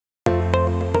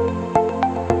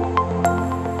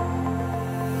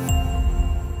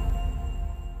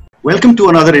Welcome to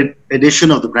another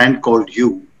edition of The Brand Called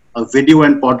You, a video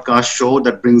and podcast show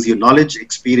that brings you knowledge,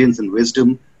 experience, and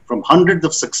wisdom from hundreds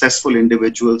of successful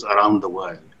individuals around the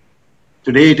world.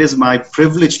 Today, it is my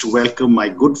privilege to welcome my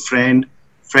good friend,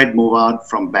 Fred Mouawad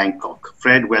from Bangkok.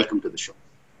 Fred, welcome to the show.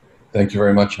 Thank you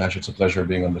very much, Ash. It's a pleasure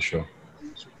being on the show.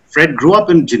 Fred grew up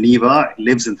in Geneva,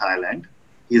 lives in Thailand.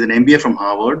 He's an MBA from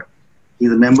Harvard.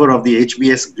 He's a member of the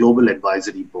HBS Global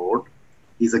Advisory Board.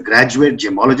 He's a graduate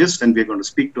gemologist, and we're going to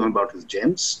speak to him about his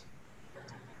gems.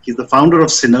 He's the founder of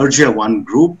Synergia One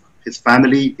Group. His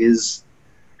family is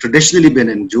traditionally been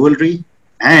in jewelry,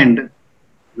 and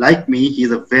like me,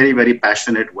 he's a very, very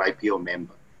passionate YPO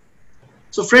member.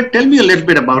 So Fred, tell me a little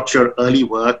bit about your early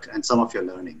work and some of your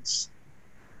learnings.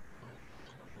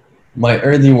 My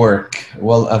early work,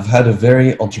 well, I've had a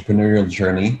very entrepreneurial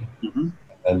journey,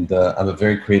 and I'm a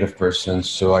very creative person.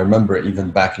 So I remember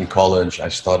even back in college, I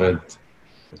started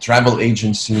a travel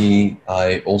agency.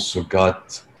 I also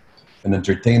got an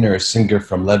entertainer, a singer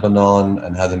from Lebanon,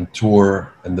 and had him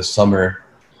tour in the summer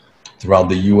throughout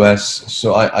the US.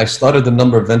 So I started a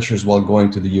number of ventures while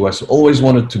going to the US. Always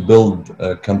wanted to build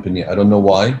a company. I don't know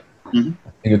why. I think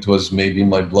it was maybe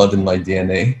my blood and my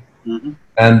DNA.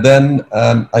 And then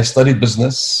I studied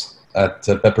business at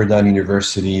Pepperdine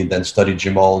University, then studied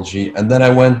gemology, and then I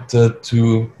went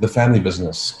to the family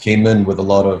business. Came in with a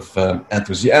lot of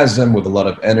enthusiasm, with a lot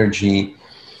of energy,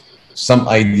 some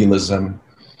idealism.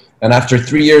 And after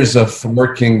 3 years of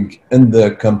working in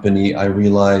the company, I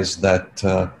realized that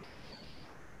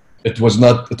it was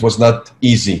not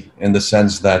easy, in the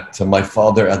sense that my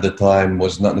father at the time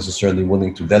was not necessarily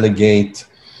willing to delegate.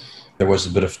 There was a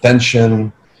bit of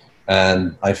tension.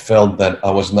 And I felt that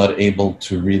I was not able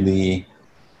to really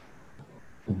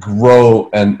grow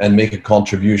and make a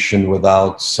contribution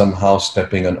without somehow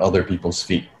stepping on other people's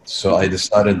feet. So I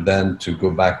decided then to go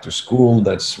back to school.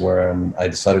 That's where I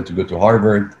decided to go to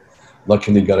Harvard.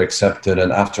 Luckily got accepted,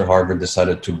 and after Harvard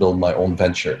decided to build my own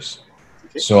ventures.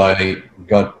 So I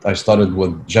started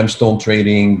with gemstone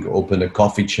trading, opened a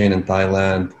coffee chain in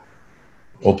Thailand,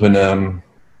 opened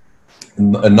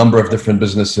a number of different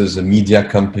businesses, a media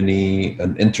company,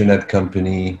 an internet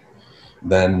company.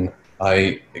 Then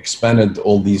I expanded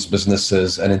all these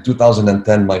businesses. And in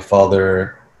 2010, my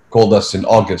father called us in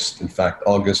August, in fact,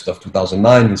 August of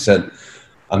 2009. He said,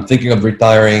 I'm thinking of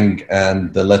retiring,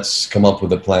 and let's come up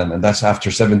with a plan. And that's after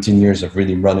 17 years of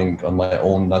really running on my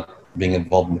own, not being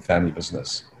involved in the family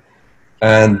business.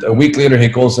 And a week later, he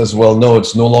calls us, well, no,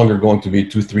 it's no longer going to be a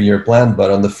 2-3 year plan, but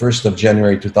on the 1st of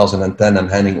January 2010, I'm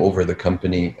handing over the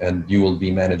company and you will be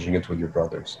managing it with your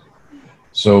brothers.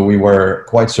 So we were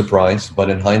quite surprised, but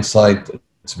in hindsight,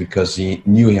 it's because he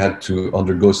knew he had to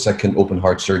undergo second open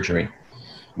heart surgery,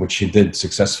 which he did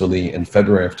successfully in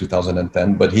February of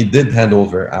 2010. But he did hand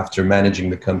over after managing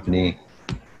the company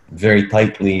very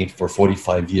tightly for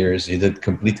 45 years. He did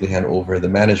completely hand over the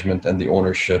management and the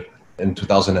ownership in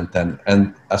 2010.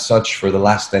 And as such, for the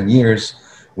last 10 years,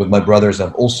 with my brothers,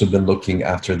 I've also been looking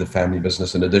after the family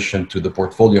business in addition to the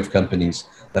portfolio of companies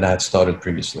that I had started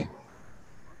previously.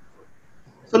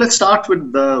 So let's start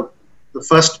with the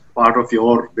first part of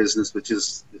your business, which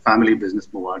is the family business,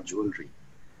 Mouawad Jewelry.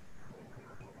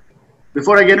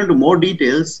 Before I get into more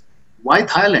details, why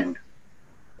Thailand?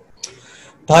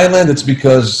 Thailand, it's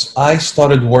because I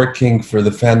started working for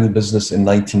the family business in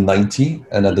 1990,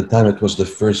 and at the time it was the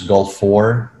first Gulf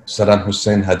War. Saddam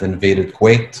Hussein had invaded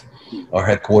Kuwait. Our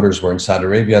headquarters were in Saudi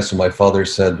Arabia, so my father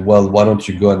said, well, why don't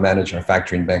you go and manage our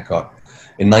factory in Bangkok?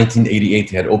 In 1988,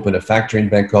 he had opened a factory in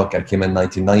Bangkok. I came in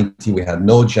 1990. We had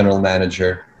no general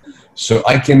manager. So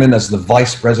I came in as the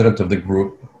vice president of the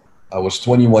group. I was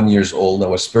 21 years old. I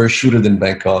was parachuted in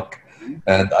Bangkok.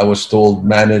 And I was told,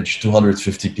 manage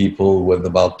 250 people with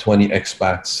about 20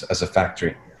 expats as a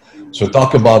factory. So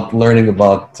talk about learning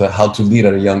about how to lead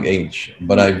at a young age.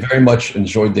 But I very much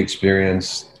enjoyed the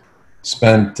experience,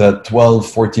 spent 12,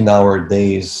 14-hour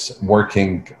days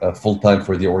working full-time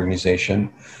for the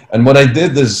organization. And what I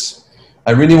did is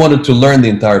I really wanted to learn the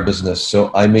entire business.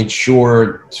 So I made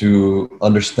sure to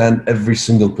understand every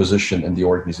single position in the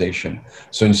organization.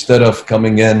 So instead of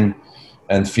coming in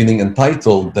and feeling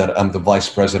entitled that I'm the vice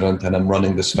president and I'm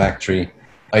running this factory,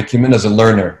 I came in as a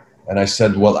learner. And I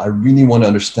said, well, I really want to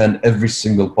understand every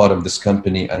single part of this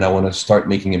company and I want to start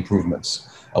making improvements.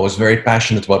 I was very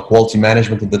passionate about quality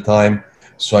management at the time.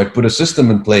 So I put a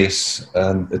system in place,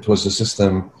 and it was a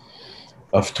system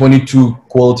of 22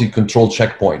 quality control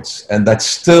checkpoints. And that's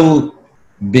still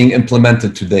being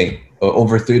implemented today.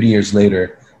 Over 30 years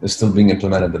later, it's still being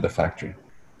implemented at the factory.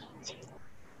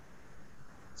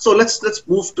 So let's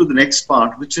move to the next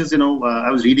part, which is,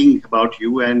 I was reading about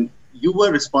you, and you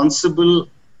were responsible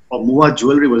or Mouawad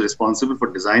Jewelry was responsible for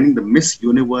designing the Miss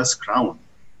Universe crown.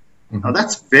 Now Mhm.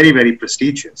 that's very, very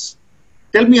prestigious.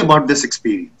 Tell me about this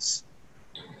experience.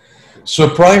 So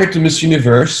prior to Miss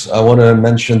Universe, I want to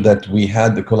mention that we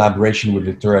had the collaboration with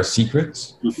Victoria's Secret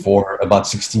Mhm. for about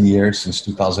 16 years, since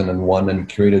 2001, and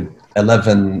created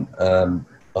 11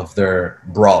 of their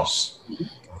bras,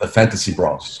 the fantasy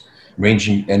bras,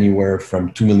 ranging anywhere from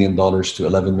 $2 million to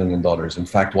 $11 million. In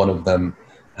fact, one of them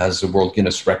has a World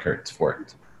Guinness record for it.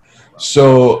 So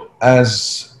as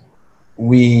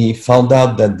we found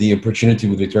out that the opportunity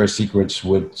with Victoria's Secrets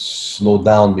would slow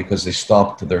down because they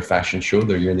stopped their fashion show,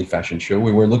 their yearly fashion show,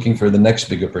 we were looking for the next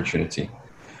big opportunity.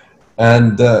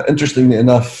 And interestingly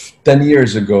enough, 10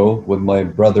 years ago, with my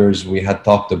brothers, we had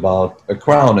talked about a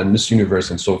crown and Miss Universe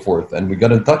and so forth. And we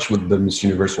got in touch with the Miss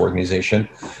Universe organization.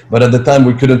 But at the time,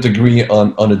 we couldn't agree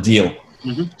on a deal.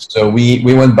 Mhm. So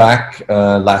we went back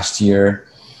last year,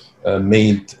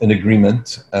 made an agreement.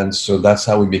 And so that's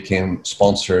how we became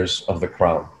sponsors of the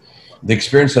crown. The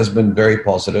experience has been very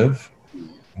positive.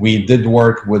 We did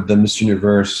work with the Miss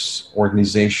Universe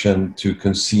organization to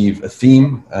conceive a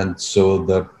theme, and so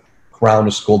the crown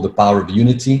is called the Power of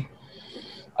Unity.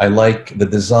 I like the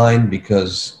design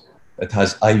because it has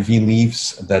ivy leaves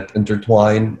that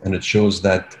intertwine, and it shows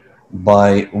that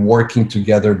by working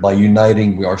together, by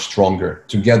uniting, we are stronger.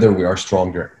 Together, we are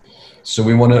stronger. So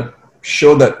we want to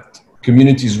show that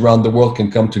communities around the world can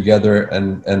come together,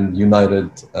 and united,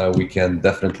 we can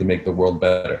definitely make the world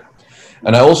better.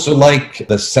 And I also like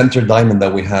the center diamond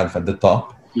that we have at the top.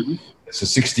 Mhm. It's a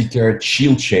 60 carat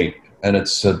shield shape, and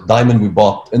it's a diamond we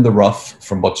bought in the rough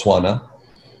from Botswana,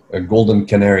 a golden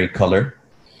canary color.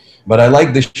 But I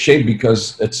like this shape because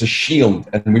it's a shield,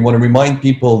 and we want to remind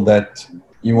people that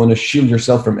you want to shield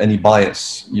yourself from any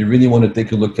bias. You really want to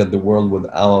take a look at the world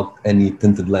without any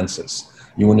tinted lenses.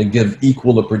 You want to give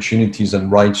equal opportunities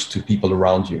and rights to people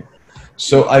around you.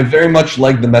 So I very much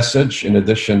like the message in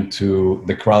addition to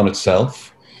the crown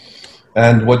itself.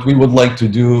 And what we would like to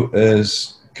do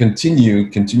is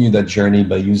continue that journey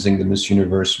by using the Miss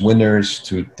Universe winners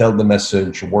to tell the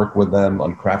message, work with them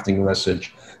on crafting a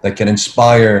message that can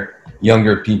inspire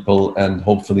younger people and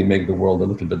hopefully make the world a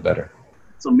little bit better.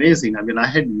 It's amazing. I mean, I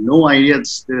had no idea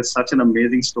there's such an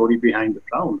amazing story behind the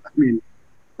crown. I mean,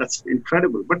 that's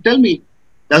incredible. But tell me,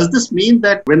 does this mean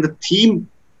that when the theme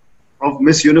of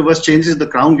Miss Universe changes, the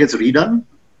crown gets redone?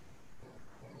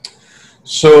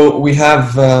 So we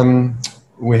have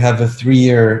a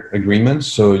 3-year agreement.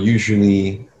 So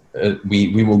usually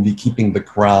we will be keeping the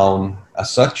crown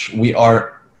as such. We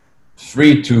are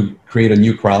free to create a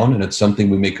new crown, and it's something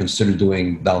we may consider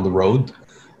doing down the road.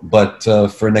 But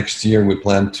for next year, we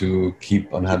plan to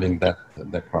keep on having that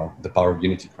crown, the Power of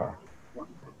Unity crown.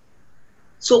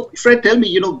 So, Fred, tell me,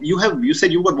 you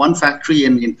said you got one factory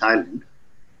in Thailand.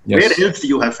 Yes. Where else do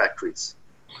you have factories?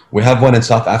 We have one in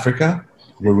South Africa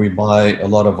where we buy a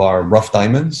lot of our rough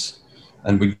diamonds,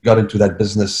 and we got into that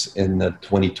business in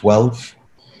 2012.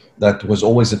 That was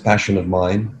always a passion of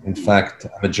mine. In fact,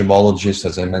 I'm a gemologist.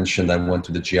 As I mentioned, I went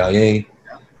to the GIA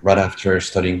right after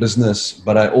studying business,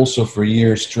 but I also for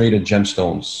years traded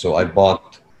gemstones. So I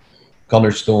bought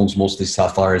color stones, mostly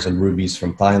sapphires and rubies,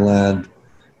 from Thailand,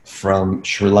 from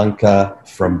Sri Lanka,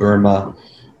 from Burma,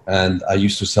 and I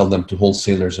used to sell them to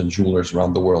wholesalers and jewelers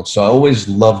around the world. So I always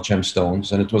loved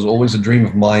gemstones, and it was always a dream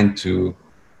of mine to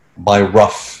buy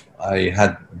rough. I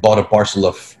had bought a parcel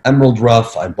of emerald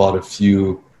rough, I bought a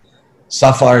few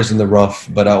sapphires in the rough,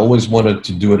 but I always wanted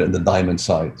to do it in the diamond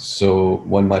side. So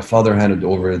when my father handed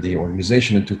over the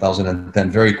organization in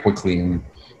 2010, very quickly in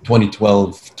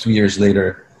 2012, 2 years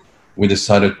later, we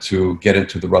decided to get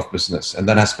into the rough business, and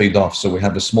that has paid off. So we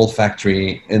have a small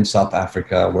factory in South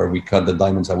Africa where we cut the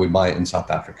diamonds that we buy in South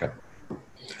Africa.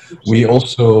 We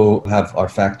also have our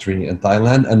factory in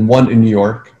Thailand and one in New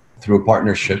York through a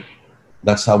partnership.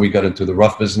 That's how we got into the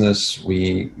rough business.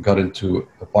 We got into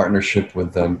a partnership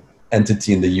with an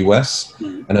entity in the US,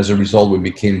 and as a result, we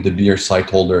became De Beers site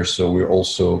holders. So we're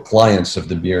also clients of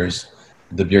De Beers.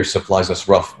 De Beers supplies us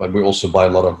rough, but we also buy a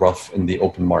lot of rough in the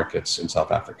open markets in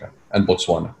South Africa and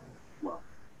Botswana. Wow.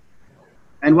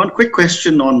 And one quick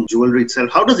question on jewelry itself.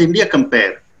 How does India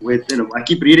compare with, I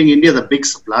keep reading India is a big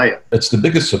supplier. It's the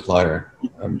biggest supplier.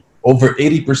 Over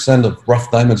 80% of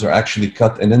rough diamonds are actually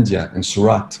cut in India, in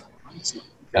Surat.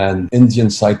 And Indian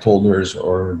site holders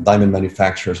or diamond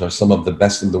manufacturers are some of the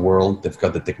best in the world. They've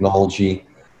got the technology,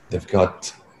 they've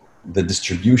got the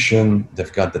distribution,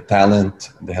 they've got the talent,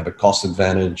 they have a cost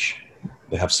advantage,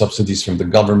 they have subsidies from the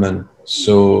government.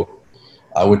 So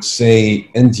I would say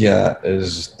India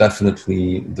is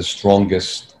definitely the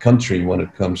strongest country when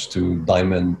it comes to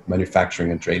diamond manufacturing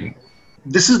and trading.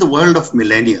 This is the world of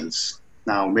millennials.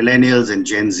 Now, millennials and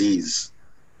Gen Zs.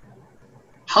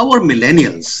 How are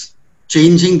millennials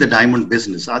changing the diamond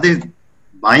business? Are they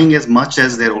buying as much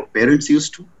as their old parents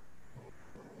used to?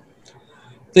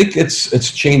 I think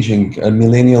it's changing.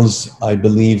 Millennials, I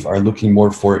believe, are looking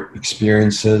more for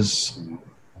experiences.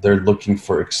 They're looking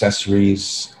for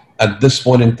accessories. At this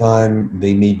point in time,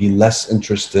 they may be less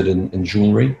interested in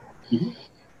jewelry. Mhm.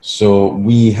 So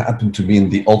we happen to be in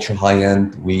the ultra high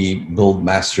end. We build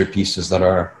masterpieces that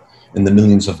are in the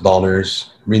millions of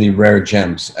dollars, really rare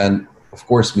gems. And of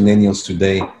course, millennials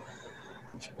today,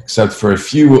 except for a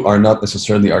few, are not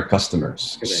necessarily our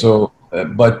customers. Correct. So,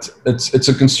 but it's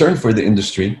a concern for the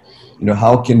industry. You know,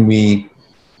 how can we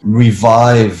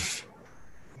revive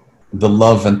the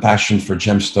love and passion for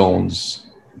gemstones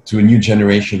to a new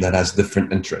generation that has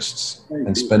different interests I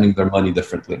and agree. spending their money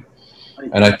differently? I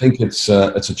And agree. I think it's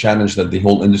a challenge that the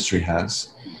whole industry has,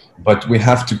 but we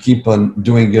have to keep on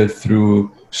doing it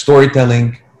through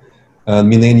storytelling.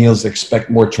 Millennials expect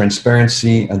more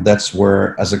transparency, and that's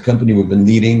where, as a company, we've been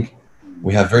leading.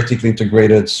 We have vertically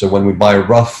integrated, so when we buy a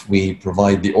rough, we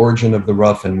provide the origin of the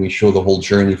rough, and we show the whole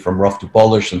journey from rough to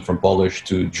polish and from polish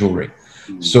to jewelry.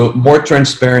 So more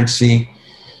transparency,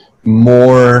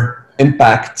 more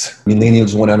impact.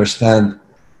 Millennials want to understand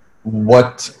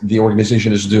what the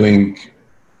organization is doing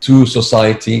to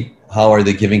society, how are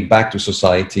they giving back to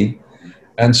society.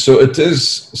 And so it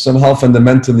is somehow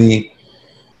fundamentally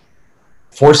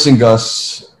forcing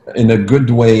us in a good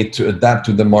way to adapt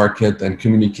to the market and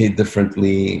communicate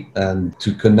differently and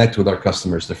to connect with our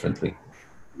customers differently.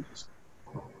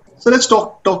 So let's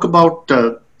talk about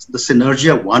the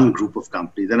Synergia One group of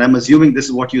companies. And I'm assuming this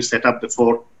is what you set up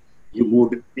before you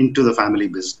moved into the family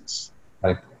business.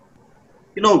 Right.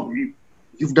 You know,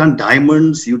 you've done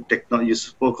diamonds, you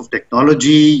spoke of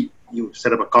technology, you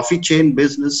set up a coffee chain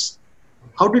business.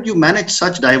 How did you manage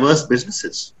such diverse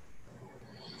businesses?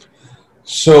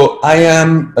 So I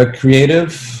am a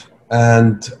creative,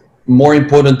 and more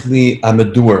importantly, I'm a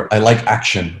doer. I like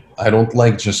action. I don't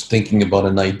like just thinking about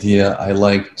an idea. I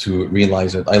like to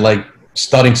realize it. I like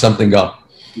starting something up.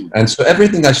 And so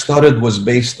everything I started was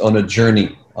based on a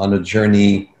journey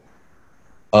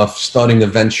of starting a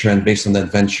venture, and based on that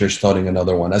venture, starting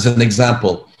another one. As an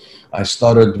example, I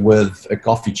started with a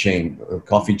coffee chain. A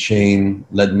coffee chain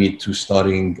led me to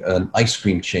starting an ice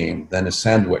cream chain, then a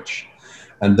sandwich.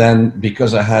 And then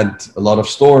because I had a lot of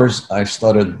stores, I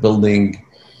started building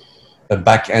a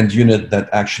back-end unit that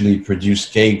actually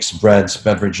produced cakes, breads,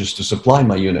 beverages to supply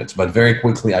my units. But very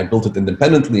quickly, I built it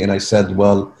independently, and I said,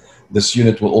 well, this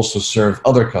unit will also serve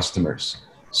other customers.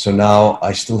 So now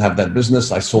I still have that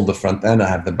business. I sold the front end. I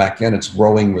have the back end. It's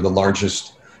growing. We're the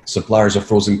largest suppliers of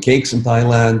frozen cakes in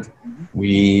Thailand.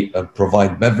 We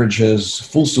provide beverages,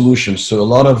 full solutions. So a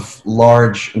lot of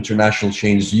large international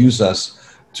chains use us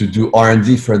to do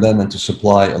R&D for them and to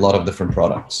supply a lot of different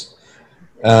products.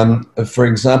 For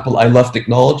example, I love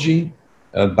technology.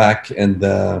 Back in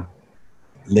the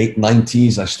late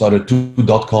 90s, I started two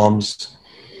dot-coms.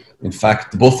 In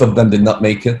fact, both of them did not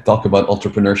make it. Talk about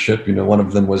entrepreneurship. You know, one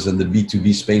of them was in the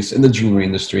B2B space in the jewelry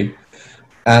industry.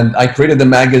 And I created a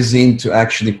magazine to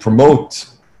actually promote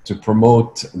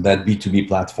that B2B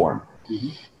platform.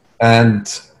 Mhm.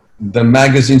 And the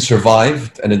magazine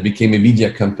survived and it became a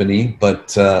media company, but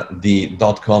the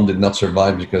dot-com did not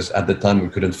survive because at the time we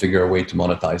couldn't figure a way to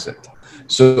monetize it.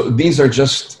 So these are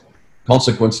just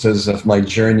consequences of my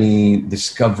journey,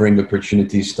 discovering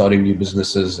opportunities, starting new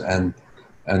businesses, and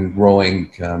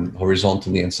growing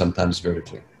horizontally and sometimes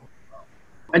vertically.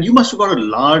 And you must have got a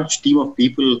large team of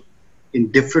people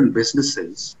in different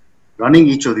businesses running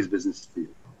each of these businesses for you.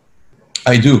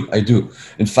 I do. I do.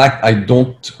 In fact, I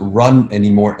don't run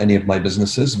anymore any of my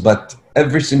businesses, but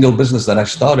every single business that I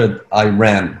started, I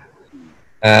ran.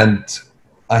 And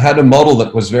I had a model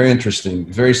that was very interesting,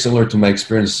 very similar to my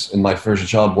experience in my first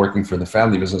job working for the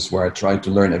family business, where I tried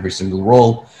to learn every single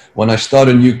role. When I start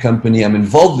a new company, I'm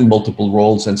involved in multiple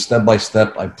roles, and step by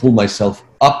step, I pull myself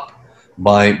up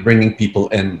by bringing people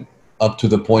in up to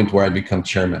the point where I become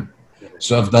chairman.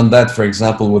 So I've done that, for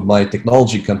example, with my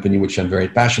technology company, which I'm very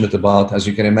passionate about. As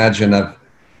you can imagine, I've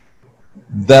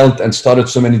dealt and started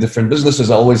so many different businesses.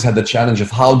 I always had the challenge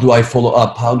of how do I follow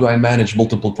up? How do I manage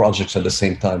multiple projects at the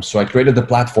same time? So I created a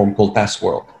platform called Task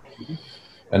World.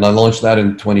 And I launched that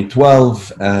in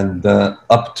 2012. And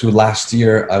up to last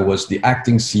year, I was the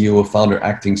acting CEO, founder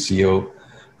acting CEO.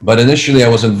 But initially, I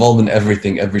was involved in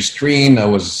everything, every screen. I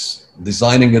was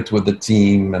designing it with the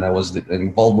team, and I was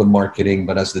involved with marketing.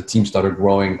 But as the team started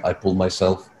growing, I pulled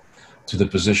myself to the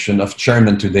position of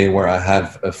chairman today, where I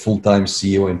have a full-time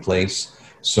CEO in place.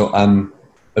 So I'm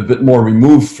a bit more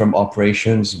removed from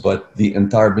operations, but the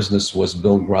entire business was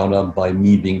built ground up by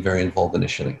me being very involved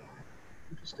initially.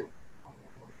 Interesting.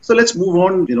 So let's move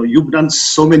on. You've done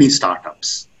so many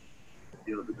startups.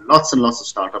 Lots and lots of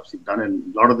startups you've done,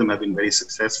 and a lot of them have been very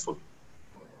successful.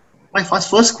 My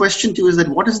first question to you is that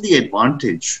what is the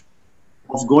advantage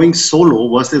of going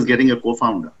solo versus getting a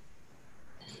co-founder?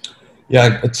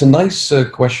 Yeah, it's a nice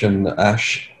question,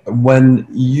 Ash. When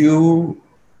you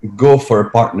go for a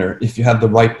partner, if you have the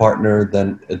right partner,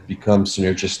 then it becomes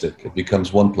synergistic. It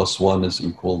becomes 1 + 1 is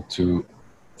equal to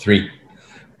 3.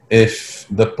 If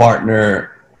the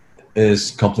partner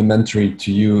is complementary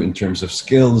to you in terms of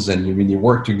skills and you really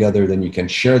work together, then you can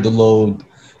share the load,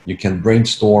 you can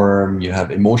brainstorm, you have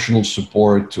emotional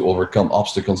support to overcome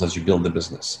obstacles as you build the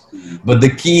business. But the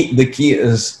key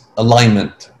is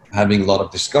alignment, having a lot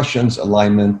of discussions,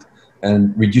 alignment,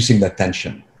 and reducing that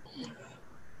tension.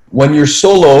 When you're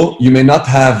solo, you may not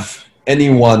have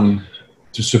anyone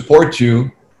to support you,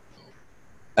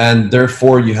 and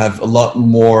therefore you have a lot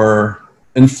more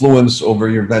influence over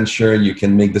your venture. You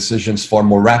can make decisions far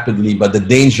more rapidly, but the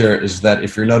danger is that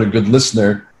if you're not a good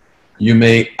listener, you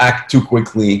may act too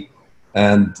quickly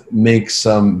and make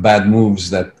some bad moves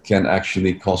that can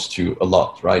actually cost you a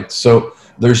lot, right? So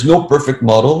there's no perfect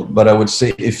model, but I would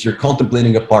say if you're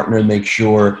contemplating a partner, make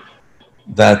sure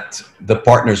that the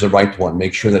partner is the right one.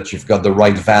 Make sure that you've got the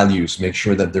right values. Make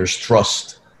sure that there's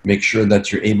trust. Make sure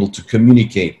that you're able to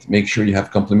communicate. Make sure you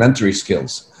have complementary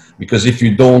skills. Because if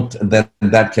you don't, then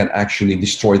that can actually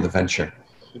destroy the venture.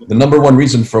 The number one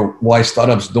reason for why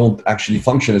startups don't actually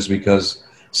function is because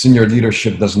senior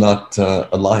leadership does not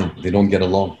align. They don't get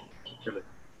along.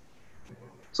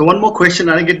 So one more question.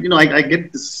 I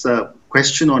get this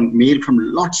question on mail from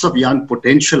lots of young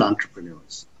potential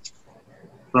entrepreneurs.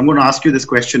 So I'm going to ask you this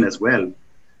question as well.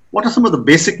 What are some of the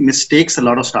basic mistakes a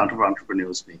lot of startup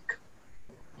entrepreneurs make?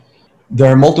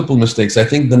 There are multiple mistakes. I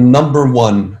think the number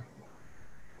one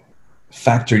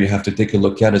factor you have to take a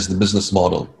look at is the business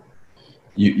model.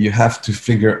 You have to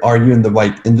figure, are you in the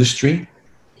right industry?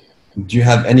 Do you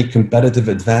have any competitive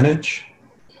advantage?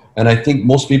 And I think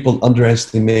most people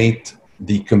underestimate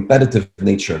the competitive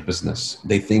nature of business.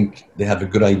 They think they have a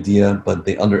good idea, but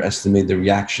they underestimate the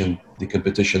reaction the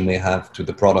competition may have to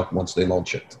the product once they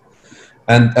launch it.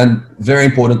 And very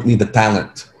importantly, the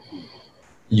talent.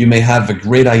 You may have a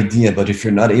great idea, but if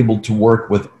you're not able to work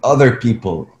with other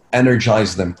people,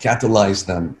 energize them, catalyze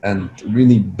them, and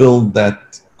really build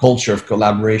that culture of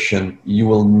collaboration, you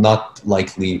will not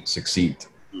likely succeed.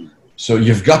 So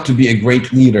you've got to be a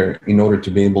great leader in order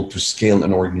to be able to scale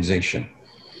an organization.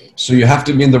 So you have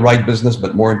to be in the right business,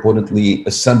 but more importantly,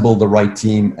 assemble the right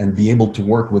team and be able to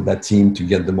work with that team to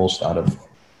get the most out of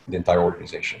the entire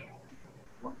organization.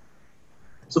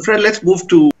 So Fred, let's move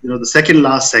to the second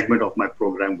last segment of my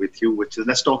program with you, which is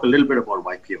let's talk a little bit about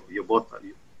YPO. You're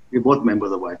both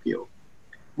members of YPO.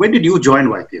 When did you join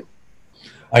YPO?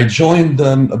 I joined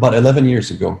about 11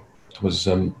 years ago. It was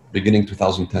beginning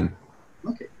 2010.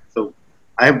 Okay, so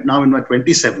I'm now in my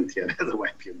 27th year as a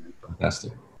YPO member.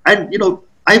 Fantastic. And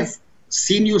I've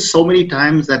seen you so many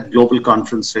times at global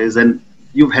conferences, and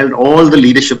you've held all the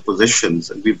leadership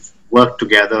positions, and we've worked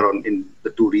together in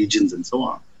the 2 regions and so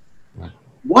on. Right.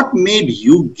 What made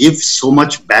you give so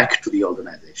much back to the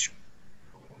organization?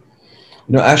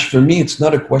 Ash, for me, it's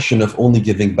not a question of only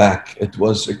giving back. It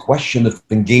was a question of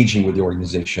engaging with the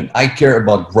organization. I care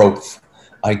about growth.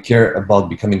 I care about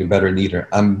becoming a better leader.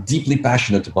 I'm deeply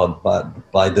passionate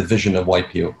by the vision of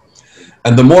YPO.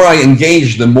 And the more I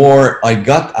engaged, the more I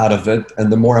got out of it,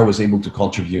 and the more I was able to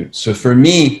contribute. So for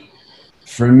me,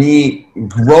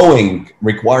 growing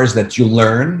requires that you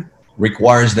learn,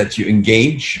 requires that you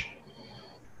engage,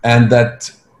 and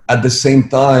that at the same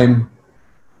time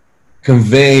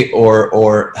convey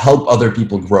or help other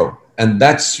people grow. And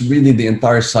that's really the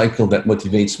entire cycle that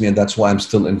motivates me, and that's why I'm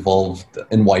still involved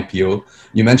in YPO.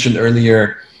 You mentioned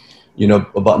earlier,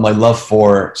 about my love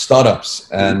for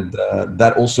startups, and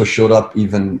that also showed up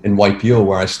even in YPO,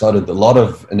 where I started a lot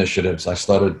of initiatives. I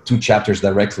started 2 chapters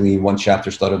directly, 1 chapter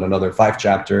started another 5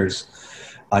 chapters.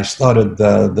 I started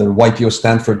the YPO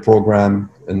Stanford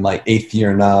program in my 8th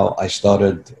year now. I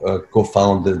started,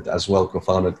 co-founded,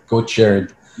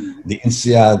 co-chaired the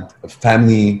INSEAD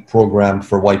family program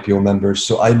for YPO members.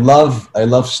 So I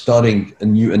love starting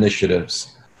new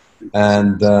initiatives.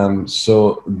 And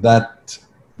so that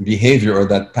behavior or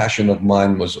that passion of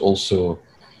mine was also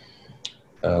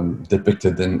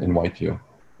depicted in YPO.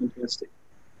 Interesting.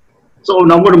 So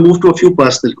now I'm going to move to a few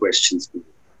personal questions.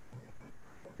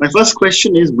 My first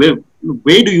question is, where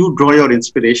do you draw your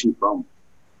inspiration from?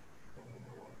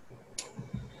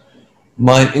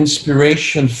 My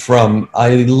inspiration from,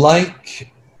 I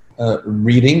like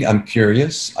Reading, I'm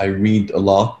curious. I read a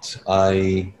lot.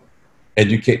 I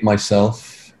educate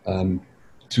myself. 2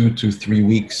 to 3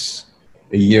 weeks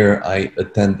a year, I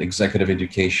attend executive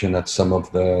education at some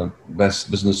of the best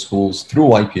business schools through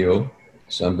IPO.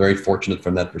 So I'm very fortunate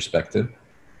from that perspective.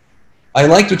 I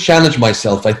like to challenge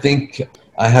myself. I think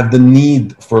I have the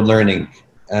need for learning.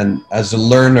 And as a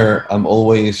learner, I'm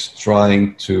always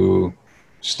trying to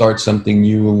start something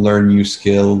new, learn new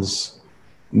skills,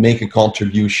 make a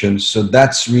contribution. So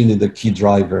that's really the key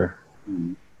driver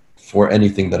for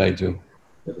anything that I do.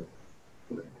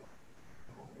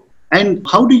 And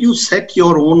how do you set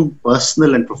your own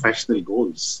personal and professional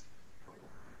goals?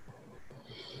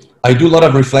 I do a lot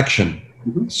of reflection.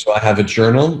 So I have a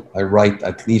journal. I write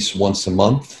at least once a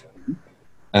month.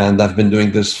 And I've been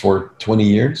doing this for 20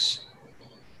 years.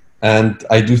 And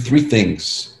I do three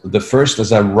things. The first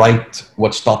is I write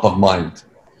what's top of mind.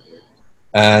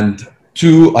 And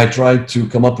two, I try to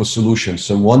come up with solutions.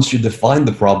 So once you define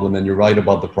the problem and you write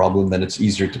about the problem, then it's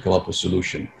easier to come up with a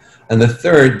solution. And the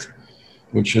third,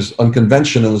 which is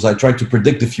unconventional, is I try to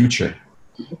predict the future.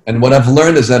 And what I've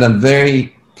learned is that I'm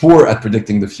very poor at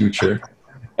predicting the future.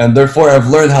 And therefore, I've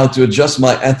learned how to adjust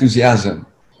my enthusiasm.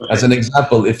 As an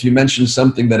example, if you mention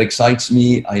something that excites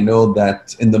me, I know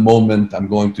that in the moment I'm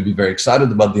going to be very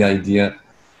excited about the idea,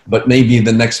 but maybe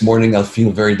the next morning I'll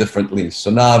feel very differently. So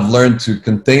now I've learned to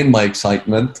contain my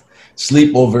excitement,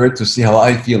 sleep over it to see how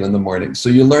I feel in the morning. So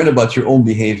you learn about your own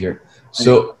behavior.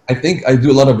 So I think I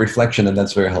do a lot of reflection, and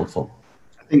that's very helpful.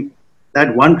 I think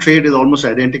that one trait is almost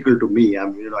identical to me. I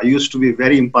mean, I used to be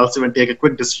very impulsive and take a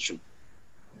quick decision,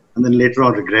 and then later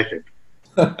on regret it.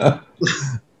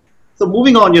 So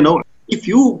moving on, if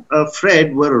you,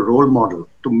 Fred, were a role model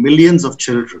to millions of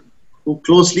children who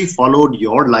closely followed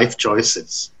your life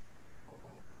choices,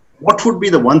 what would be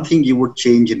the one thing you would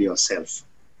change in yourself?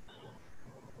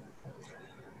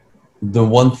 The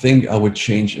one thing I would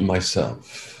change in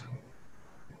myself,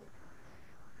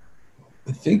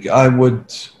 I think I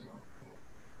would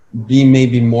be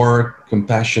maybe more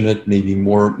compassionate, maybe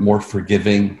more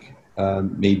forgiving,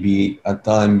 maybe at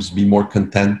times be more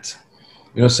content.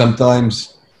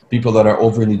 Sometimes people that are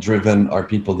overly driven are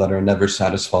people that are never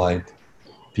satisfied,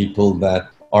 people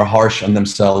that are harsh on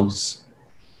themselves.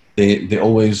 They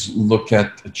always look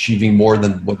at achieving more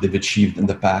than what they've achieved in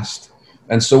the past.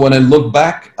 And so when I look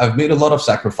back, I've made a lot of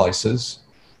sacrifices.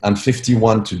 I'm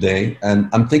 51 today, and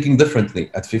I'm thinking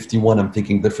differently. At 51, I'm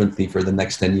thinking differently for the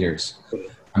next 10 years.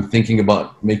 I'm thinking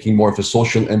about making more of a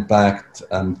social impact.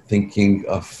 I'm thinking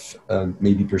of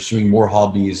maybe pursuing more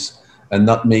hobbies and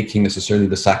not making necessarily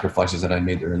the sacrifices that I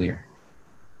made earlier.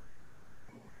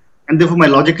 And therefore, my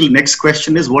logical next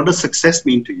question is, what does success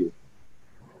mean to you?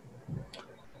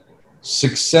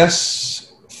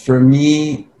 Success for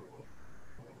me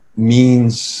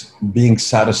means being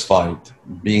satisfied,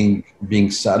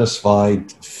 being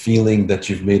satisfied, feeling that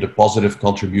you've made a positive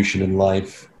contribution in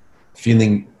life,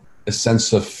 feeling a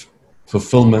sense of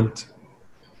fulfillment,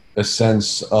 a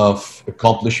sense of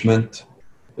accomplishment,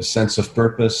 a sense of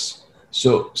purpose.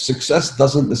 So success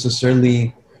doesn't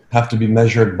necessarily have to be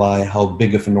measured by how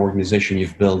big of an organization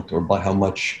you've built or by how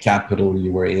much capital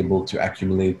you were able to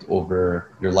accumulate over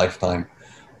your lifetime.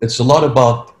 It's a lot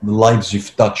about the lives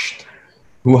you've touched.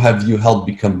 Who have you helped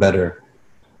become better?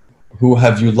 Who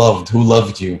have you loved? Who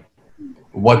loved you?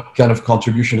 What kind of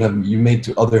contribution have you made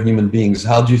to other human beings?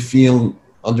 How do you feel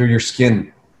under your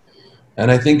skin? And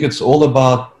I think it's all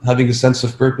about having a sense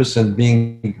of purpose and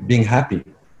being happy.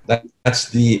 That's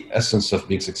the essence of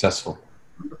being successful.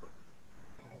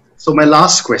 So my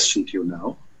last question to you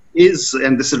now is,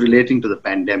 and this is relating to the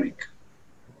pandemic,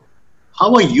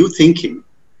 how are you thinking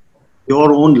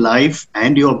your own life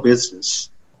and your business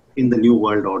in the new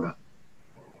world order?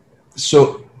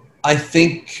 So I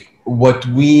think what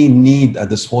we need at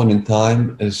this point in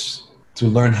time is to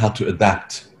learn how to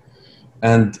adapt.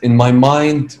 And in my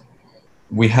mind,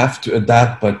 we have to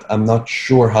adapt, but I'm not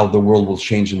sure how the world will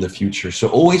change in the future. So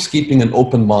always keeping an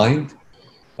open mind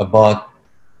about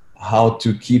how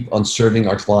to keep on serving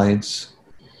our clients.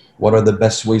 What are the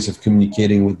best ways of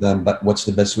communicating with them? But what's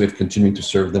the best way of continuing to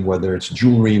serve them, whether it's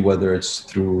jewelry, whether it's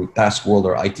through TaskWorld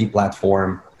or IT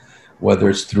platform, whether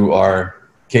it's through our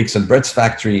cakes and breads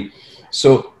factory.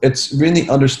 So it's really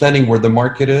understanding where the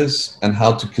market is and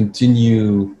how to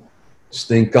continue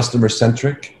staying customer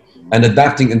centric and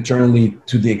adapting internally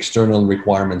to the external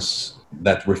requirements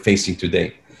that we're facing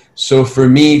today. So for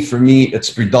me, it's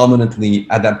predominantly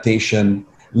adaptation,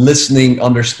 listening,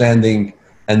 understanding,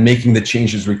 and making the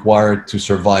changes required to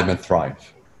survive and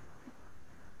thrive.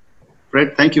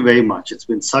 Fred, thank you very much. It's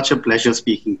been such a pleasure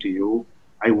speaking to you.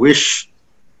 I wish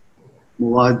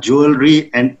Mouawad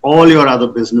Jewelry, and all your other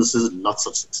businesses. Lots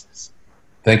of success.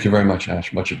 Thank you very much,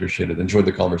 Ash. Much appreciated. Enjoyed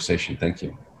the conversation. Thank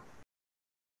you.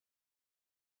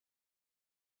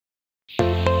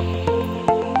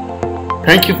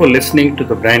 Thank you for listening to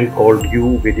the Brand Called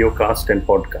You videocast and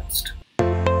podcast,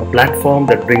 a platform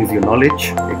that brings you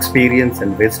knowledge, experience,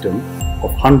 and wisdom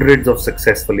of hundreds of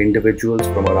successful individuals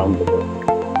from around the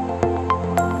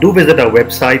world. Do visit our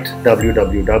website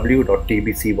www.tbcy.in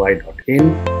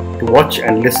to watch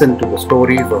and listen to the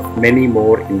stories of many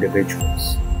more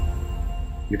individuals.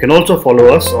 You can also follow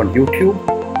us on YouTube,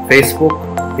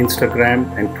 Facebook, Instagram,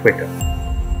 and Twitter.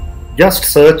 Just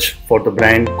search for the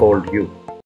Brand Called You.